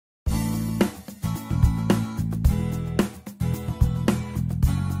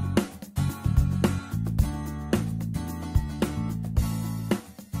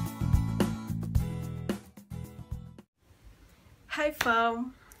Hi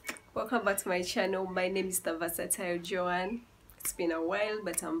fam, welcome back to my channel. My name is the Versatile Joanne. It's been a while,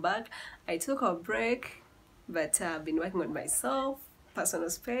 but I'm back. I took a break, but I've been working on myself,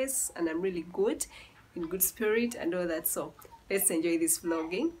 personal space, and I'm really good, in good spirit and all that. So let's enjoy this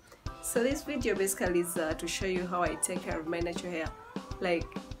vlogging. So this video basically is to show you how I take care of my natural hair, like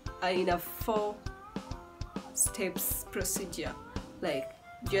in a 4 steps procedure, like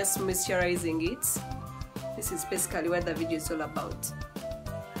just moisturizing it. This is basically what the video is all about.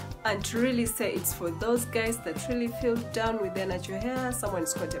 And to really say, it's for those guys that really feel down with their natural hair. Someone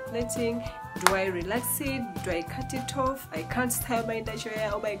is contemplating, do I relax it, do I cut it off, I can't style my natural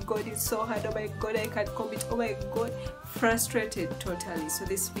hair, oh my god it's so hard, oh my god I can't comb it, oh my god, frustrated totally. So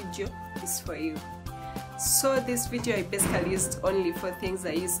this video is for you. So this video I basically used only for things.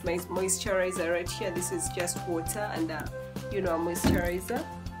 I used my moisturizer right here. This is just water and a moisturizer.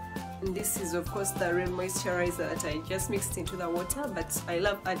 And this is of course the real moisturizer that I just mixed into the water, but I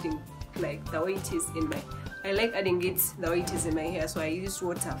love adding like the way it is in my, I like adding it the way it is in my hair. So I use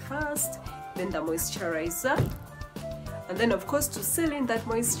water first, then the moisturizer, and then of course to seal in that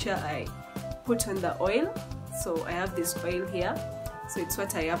moisture I put on the oil. So I have this oil here, so it's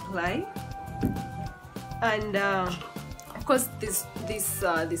what I apply. And of course this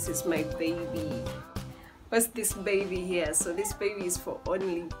is my baby. What's this baby here? So this baby is for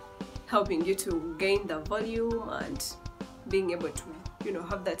only helping you to gain the volume and being able to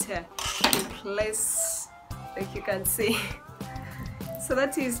have that hair in place, like you can see. So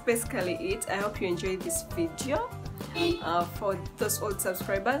that is basically it. I hope you enjoyed this video. For those old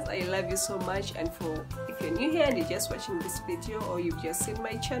subscribers, I love you so much, and for if you're new here and you're just watching this video, or you've just seen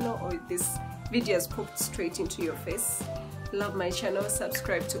my channel, or this video has popped straight into your face, love my channel,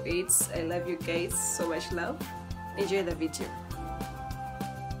 subscribe to it. I love you guys, so much love. Enjoy the video.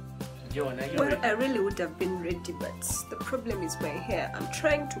 Well, I really would have been ready, but the problem is my hair. I'm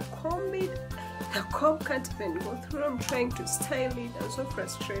trying to comb it, the comb can't even go through. I'm trying to style it. I'm so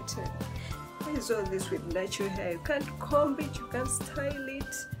frustrated. What is all this with natural hair? You can't comb it, you can't style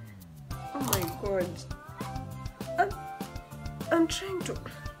it. Oh my god. I'm trying to,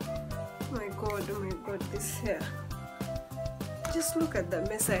 oh my god, this hair. Just look at the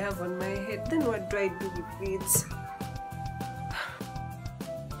mess I have on my head. Then what do I do with it?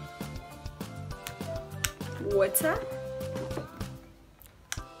 Water,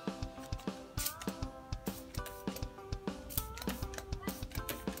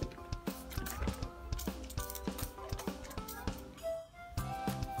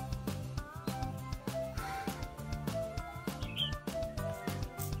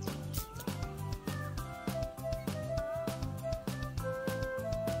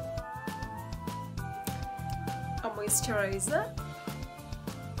 a moisturizer,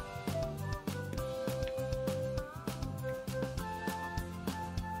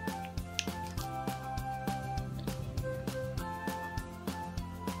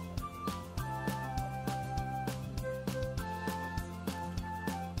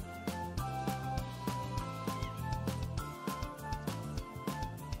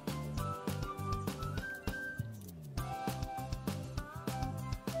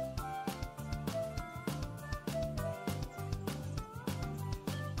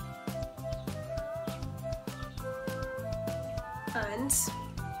 and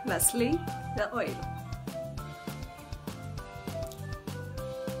lastly the oil.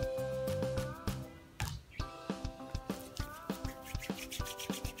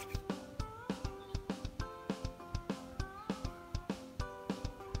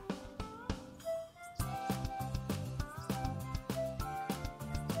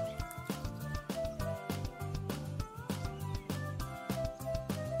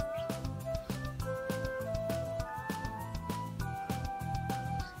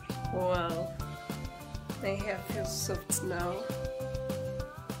 Wow, my hair feels soft now.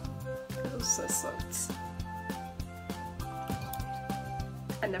 It feels so soft.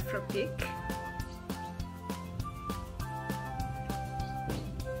 An Afro pick.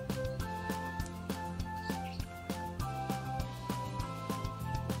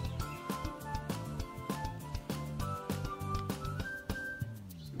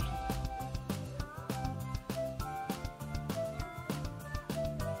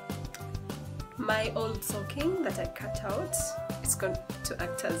 My old socking that I cut out, it's going to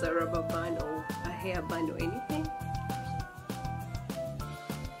act as a rubber band or a hair band or anything.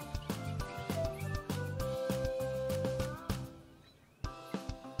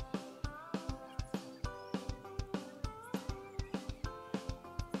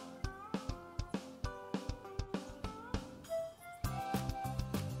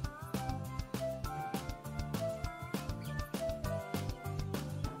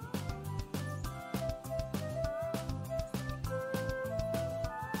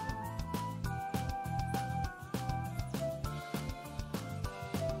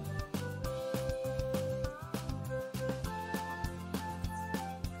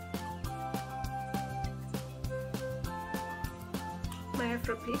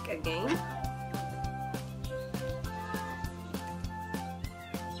 after peek again.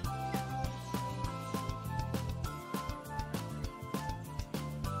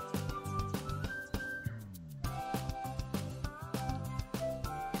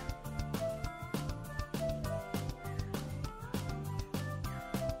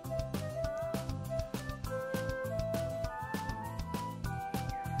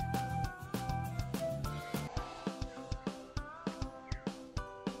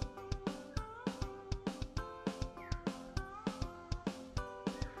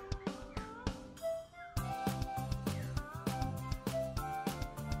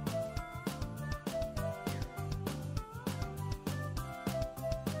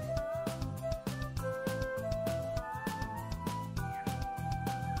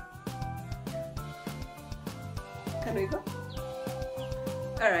 Can we go?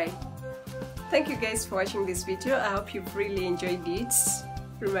 Alright, thank you guys for watching this video. I hope you've really enjoyed it.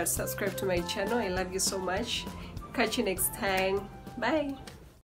 Remember to subscribe to my channel. I love you so much. Catch you next time. Bye.